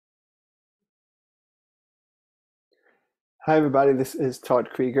Hi, everybody. This is Todd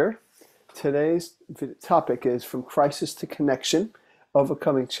Creager. Today's topic is From Crisis to Connection,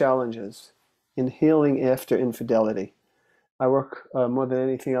 Overcoming Challenges in Healing After Infidelity. I work more than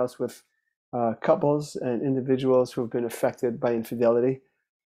anything else with couples and individuals who have been affected by infidelity,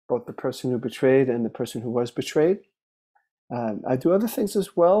 both the person who betrayed and the person who was betrayed. I do other things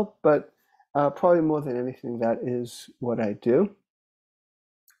as well, but probably more than anything, that is what I do.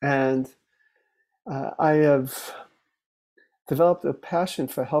 And I have developed a passion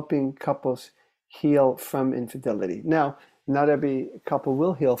for helping couples heal from infidelity. Now, not every couple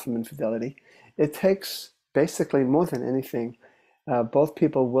will heal from infidelity. It takes basically more than anything, both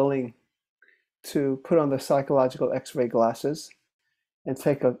people willing to put on the psychological x-ray glasses and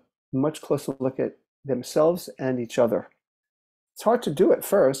take a much closer look at themselves and each other. It's hard to do at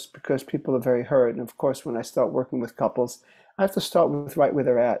first because people are very hurt. And of course, when I start working with couples, I have to start with right where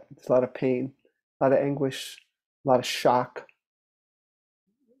they're at. There's a lot of pain, a lot of anguish, a lot of shock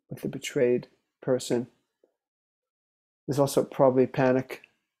with the betrayed person. There's also probably panic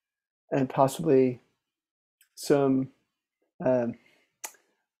and possibly some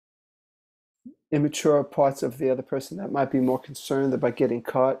immature parts of the other person that might be more concerned about getting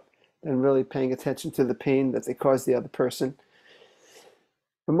caught than really paying attention to the pain that they caused the other person.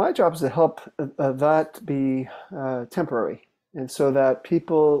 But my job is to help that be temporary, and so that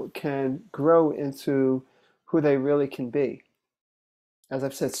people can grow into who they really can be. As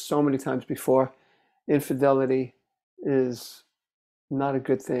I've said so many times before, infidelity is not a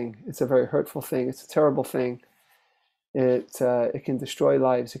good thing. It's a very hurtful thing. It's a terrible thing. It can destroy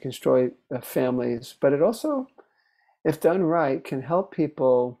lives. It can destroy families. But it also, if done right, can help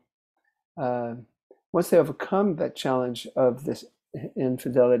people once they overcome that challenge of this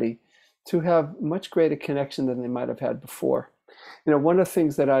infidelity to have much greater connection than they might have had before. You know, one of the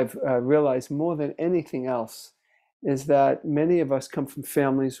things that I've realized more than anything else is that many of us come from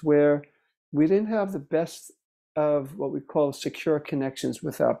families where we didn't have the best of what we call secure connections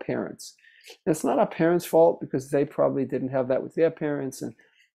with our parents. And it's not our parents' fault because they probably didn't have that with their parents. And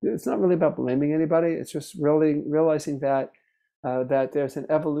it's not really about blaming anybody. It's just really realizing that that there's an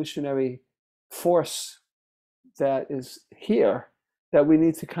evolutionary force that is here that we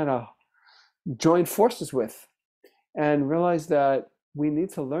need to kind of join forces with and realize that we need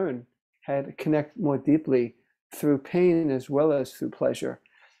to learn how to connect more deeply through pain as well as through pleasure,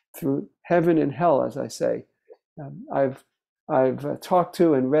 through heaven and hell, as I say. I've talked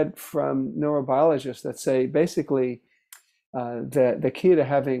to and read from neurobiologists that say basically the key to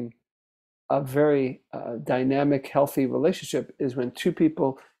having a very dynamic, healthy relationship is when two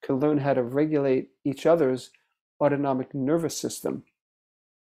people can learn how to regulate each other's autonomic nervous system.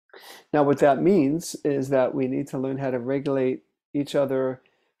 Now, what that means is that we need to learn how to regulate each other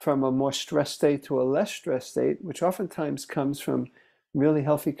from a more stressed state to a less stressed state, which oftentimes comes from really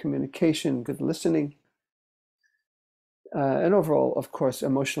healthy communication, good listening, and overall, of course,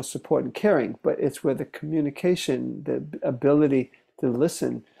 emotional support and caring. But it's where the communication, the ability to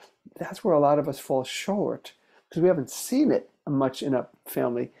listen, that's where a lot of us fall short because we haven't seen it much in a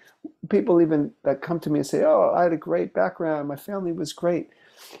family. People even that come to me and say, "Oh, I had a great background. My family was great."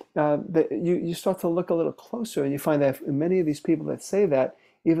 You start to look a little closer, and you find that many of these people that say that,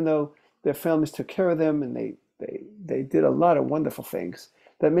 even though their families took care of them and they did a lot of wonderful things,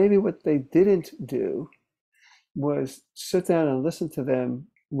 that maybe what they didn't do was sit down and listen to them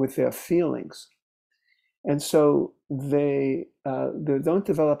with their feelings. And so they don't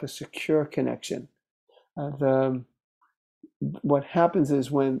develop a secure connection. What happens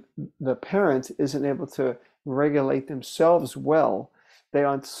is when the parent isn't able to regulate themselves well, they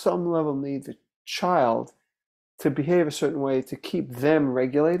on some level need the child to behave a certain way to keep them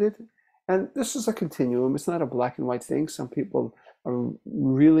regulated. And this is a continuum. It's not a black and white thing. Some people are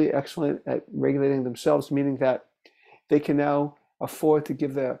really excellent at regulating themselves, meaning that they can now afford to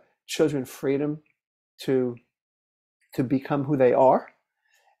give their children freedom to become who they are.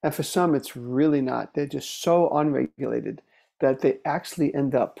 And for some, it's really not. They're just so unregulated that they actually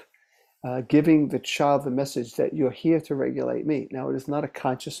end up giving the child the message that you're here to regulate me. Now, it is not a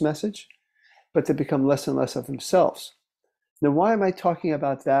conscious message, but they become less and less of themselves. Now, why am I talking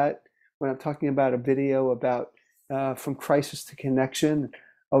about that when I'm talking about a video about from crisis to connection,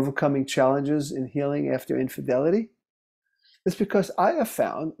 overcoming challenges in healing after infidelity? It's because I have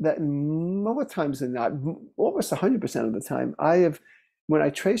found that more times than not, almost 100% of the time, when I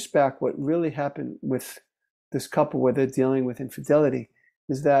trace back what really happened with this couple where they're dealing with infidelity,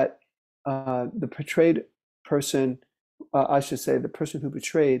 is that the betrayed person, I should say, the person who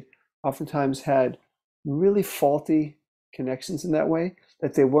betrayed, oftentimes had really faulty connections in that way,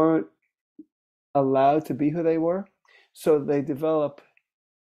 that they weren't allowed to be who they were. So they develop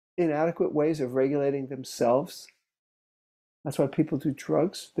inadequate ways of regulating themselves. That's why people do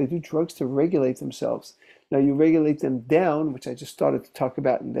drugs. They do drugs to regulate themselves. Now you regulate them down, which I just started to talk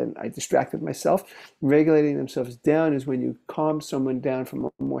about, and then I distracted myself. Regulating themselves down is when you calm someone down from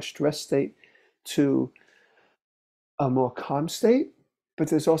a more stressed state to a more calm state. But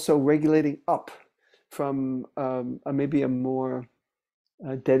there's also regulating up from maybe a more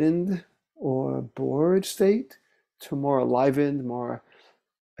deadened or bored state to more enlivened, more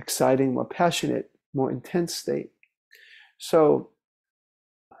exciting, more passionate, more intense state. So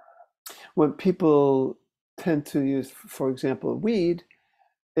when people tend to use, for example, weed,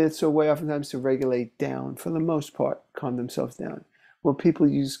 it's a way oftentimes to regulate down, for the most part, calm themselves down. When people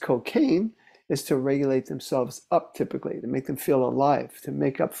use cocaine, is to regulate themselves up typically, to make them feel alive, to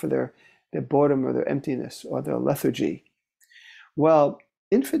make up for their boredom or their emptiness or their lethargy. Well,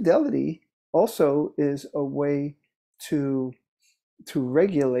 infidelity also is a way to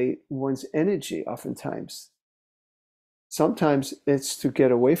regulate one's energy oftentimes. Sometimes it's to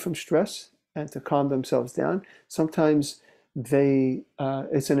get away from stress and to calm themselves down. Sometimes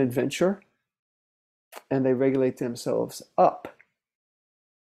it's an adventure and they regulate themselves up.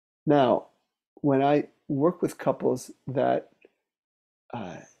 Now, when I work with couples that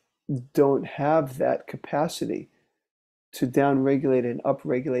don't have that capacity to down-regulate and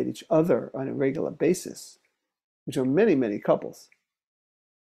up-regulate each other on a regular basis, which are many, many couples,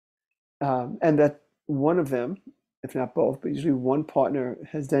 and that one of them, if not both, but usually one partner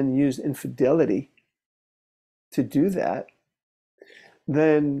has then used infidelity to do that,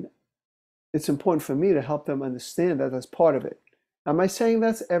 then it's important for me to help them understand that that's part of it. Am I saying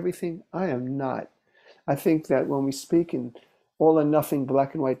that's everything? I am not. I think that when we speak in all or nothing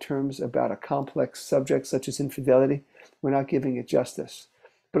black and white terms about a complex subject such as infidelity, we're not giving it justice.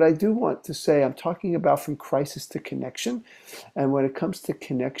 But I do want to say I'm talking about from crisis to connection. And when it comes to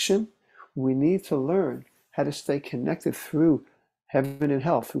connection, we need to learn how to stay connected through heaven and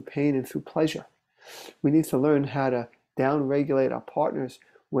hell, through pain and through pleasure. We need to learn how to down-regulate our partners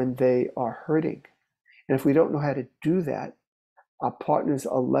when they are hurting. And if we don't know how to do that, our partners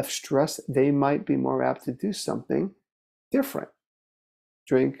are left stressed. They might be more apt to do something different.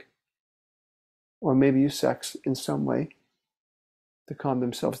 Drink, or maybe use sex in some way to calm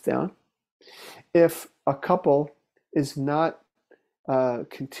themselves down. If a couple is not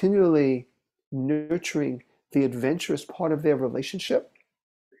continually nurturing the adventurous part of their relationship,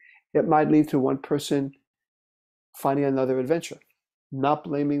 it might lead to one person finding another adventure, not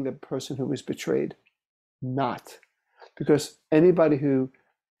blaming the person who was betrayed. Not. Because anybody who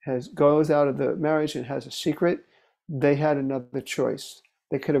goes out of the marriage and has a secret, they had another choice.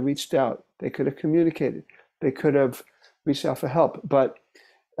 They could have reached out. They could have communicated. They could have reached out for help. But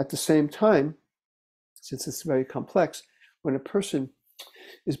at the same time, since it's very complex, when a person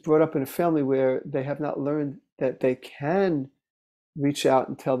is brought up in a family where they have not learned that they can reach out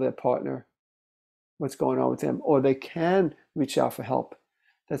and tell their partner what's going on with them, or they can reach out for help,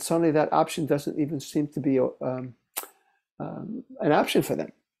 that suddenly that option doesn't even seem to be an option for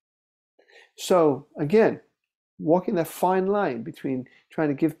them. So again, walking that fine line between trying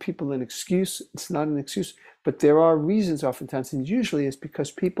to give people an excuse, it's not an excuse, but there are reasons oftentimes, and usually it's because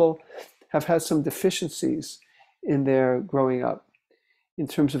people have had some deficiencies in their growing up in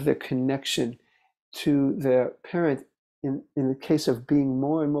terms of their connection to their parent in the case of being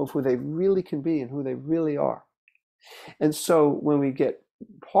more and more of who they really can be and who they really are. And so when we get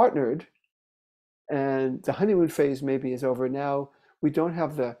partnered and the honeymoon phase maybe is over, now we don't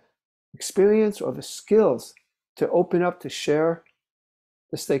have the experience or the skills to open up, to share,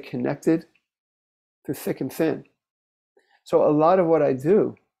 to stay connected through thick and thin. So a lot of what I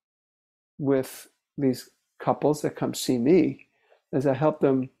do with these couples that come see me is I help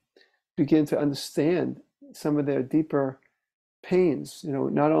them begin to understand some of their deeper pains,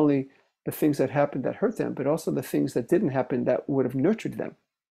 not only the things that happened that hurt them, but also the things that didn't happen that would have nurtured them.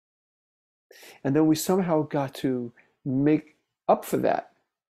 And then we somehow got to make up for that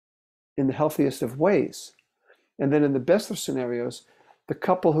in the healthiest of ways. And then in the best of scenarios, the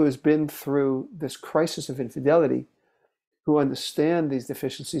couple who has been through this crisis of infidelity, who understand these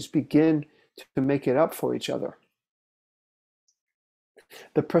deficiencies, begin to make it up for each other.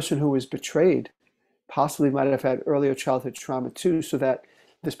 The person who was betrayed possibly might have had earlier childhood trauma too, so that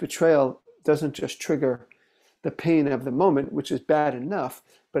this betrayal doesn't just trigger the pain of the moment, which is bad enough,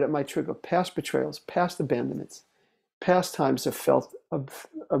 but it might trigger past betrayals, past abandonments, past times of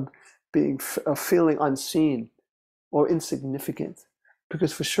feeling unseen or insignificant.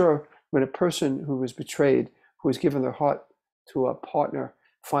 Because for sure, when a person who was betrayed, who has given their heart to a partner,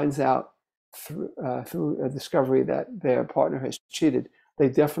 finds out through a discovery that their partner has cheated, they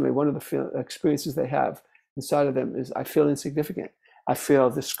definitely, one of the experiences they have inside of them is, I feel insignificant. I feel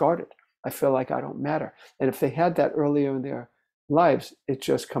discarded. I feel like I don't matter. And if they had that earlier in their lives, it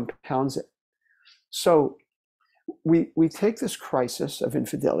just compounds it. So we take this crisis of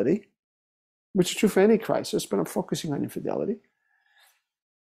infidelity, which is true for any crisis, but I'm focusing on infidelity,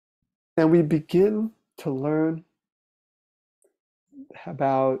 and we begin to learn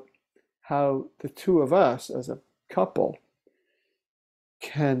about how the two of us as a couple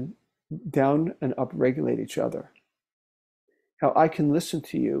can down and up regulate each other. How I can listen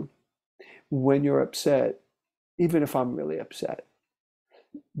to you when you're upset, even if I'm really upset.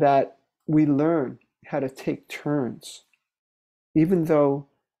 That we learn how to take turns, even though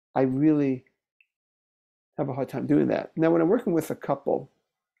I really have a hard time doing that. Now, when I'm working with a couple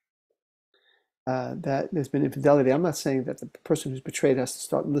that there's been infidelity, I'm not saying that the person who's betrayed has to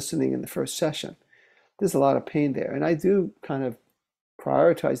start listening in the first session. There's a lot of pain there, and I do kind of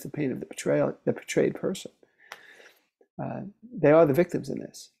prioritize the pain of the betrayed person. They are the victims in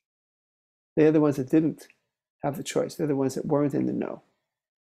this. They're the ones that didn't have the choice. They're the ones that weren't in the know.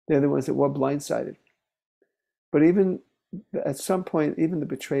 They're the ones that were blindsided. But even at some point, even the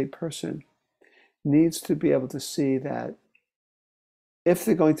betrayed person needs to be able to see that if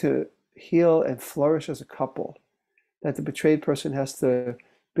they're going to heal and flourish as a couple, that the betrayed person has to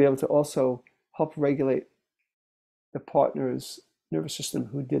be able to also help regulate the partner's nervous system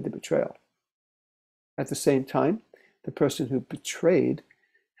who did the betrayal. At the same time, the person who betrayed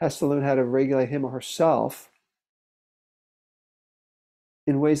has to learn how to regulate him or herself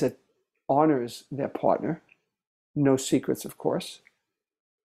in ways that honors their partner. No secrets, of course.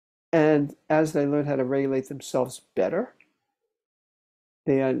 And as they learn how to regulate themselves better,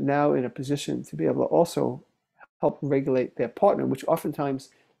 they are now in a position to be able to also help regulate their partner, which oftentimes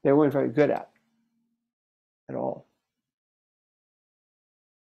they weren't very good at all.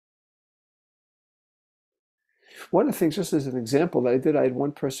 One of the things, just as an example, that I did, I had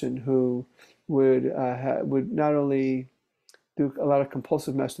one person who would not only do a lot of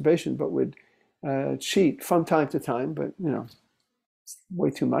compulsive masturbation, but would cheat from time to time, but way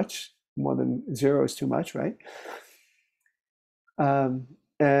too much. More than zero is too much, right?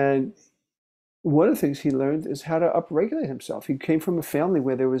 And one of the things he learned is how to upregulate himself. He came from a family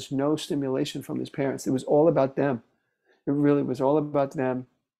where there was no stimulation from his parents. It was all about them. It really was all about them.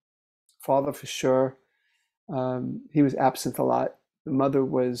 Father, for sure. He was absent a lot. The mother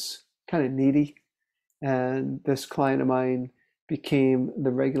was kind of needy. And this client of mine became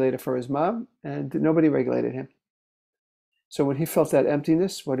the regulator for his mom, and nobody regulated him. So when he felt that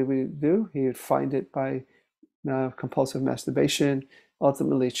emptiness, what did we do? He would find it by compulsive masturbation,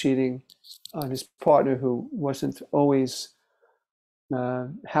 ultimately cheating on his partner, who wasn't always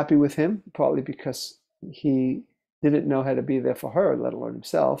happy with him, partly because he didn't know how to be there for her, let alone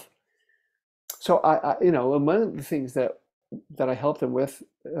himself. So one of the things that I helped him with,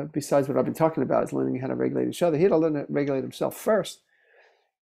 besides what I've been talking about, is learning how to regulate each other. He had to learn how to regulate himself first.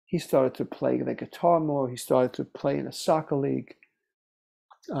 He started to play the guitar more. He started to play in a soccer league.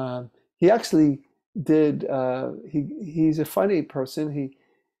 He actually did. He's a funny person.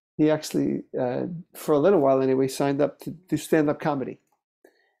 He actually, for a little while anyway, signed up to do stand-up comedy.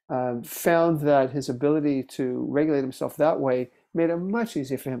 Found that his ability to regulate himself that way made it much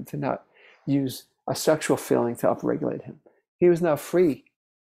easier for him to not use a sexual feeling to upregulate him. He was now free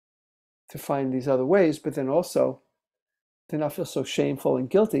to find these other ways, but then also to not feel so shameful and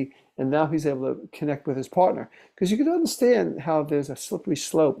guilty. And now he's able to connect with his partner. Because you can understand how there's a slippery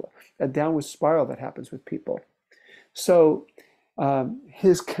slope, a downward spiral that happens with people. So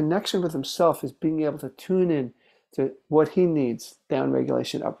his connection with himself is being able to tune in to what he needs, down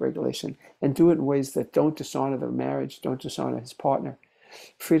regulation, up regulation, and do it in ways that don't dishonor the marriage, don't dishonor his partner.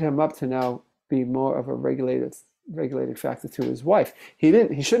 Freed him up to now be more of a regulating factor to his wife. He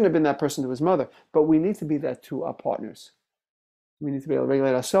shouldn't have been that person to his mother, but we need to be that to our partners. We need to be able to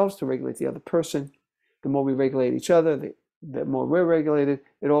regulate ourselves to regulate the other person. The more we regulate each other, the more we're regulated.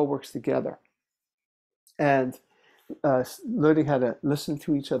 It all works together. And learning how to listen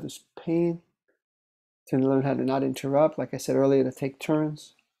to each other's pain, to learn how to not interrupt, like I said earlier, to take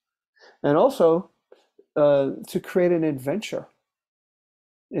turns, and also to create an adventure.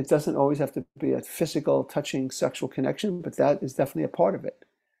 It doesn't always have to be a physical, touching, sexual connection, but that is definitely a part of it.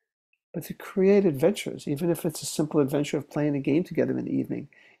 But to create adventures, even if it's a simple adventure of playing a game together in the evening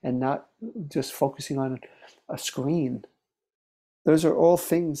and not just focusing on a screen. Those are all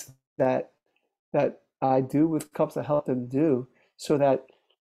things that I do with couples, to help them do, so that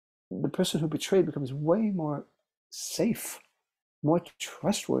the person who betrayed becomes way more safe, more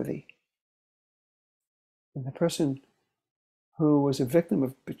trustworthy. And the person who was a victim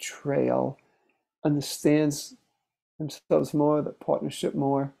of betrayal understands themselves more, the partnership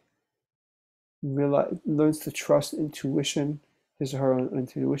more, learns to trust intuition, his or her own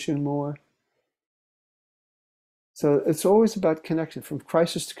intuition more. So it's always about connection, from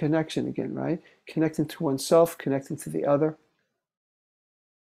crisis to connection again, right? Connecting to oneself, connecting to the other.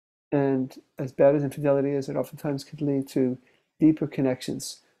 And as bad as infidelity is, it oftentimes can lead to deeper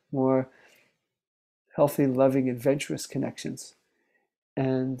connections, more healthy, loving, adventurous connections,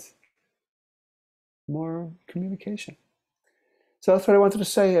 and more communication. So that's what I wanted to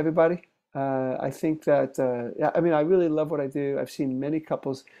say, everybody. I think that, yeah, I mean, I really love what I do. I've seen many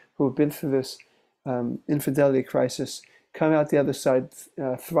couples who have been through this infidelity crisis come out the other side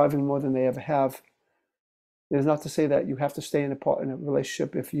thriving more than they ever have. It's not to say that you have to stay in a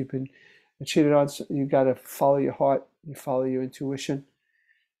relationship if you've been cheated on. You got to follow your heart, you follow your intuition.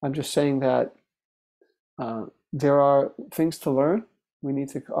 I'm just saying that there are things to learn. We need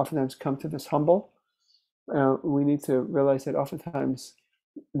to oftentimes come to this humble. We need to realize that oftentimes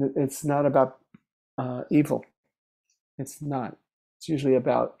it's not about evil. It's not. It's usually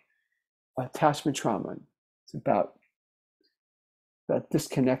about attachment trauma. It's about that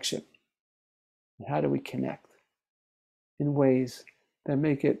disconnection. And how do we connect in ways that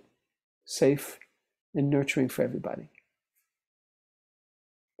make it safe and nurturing for everybody?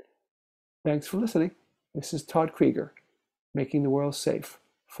 Thanks for listening. This is Todd Creager, making the world safe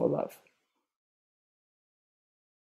for love.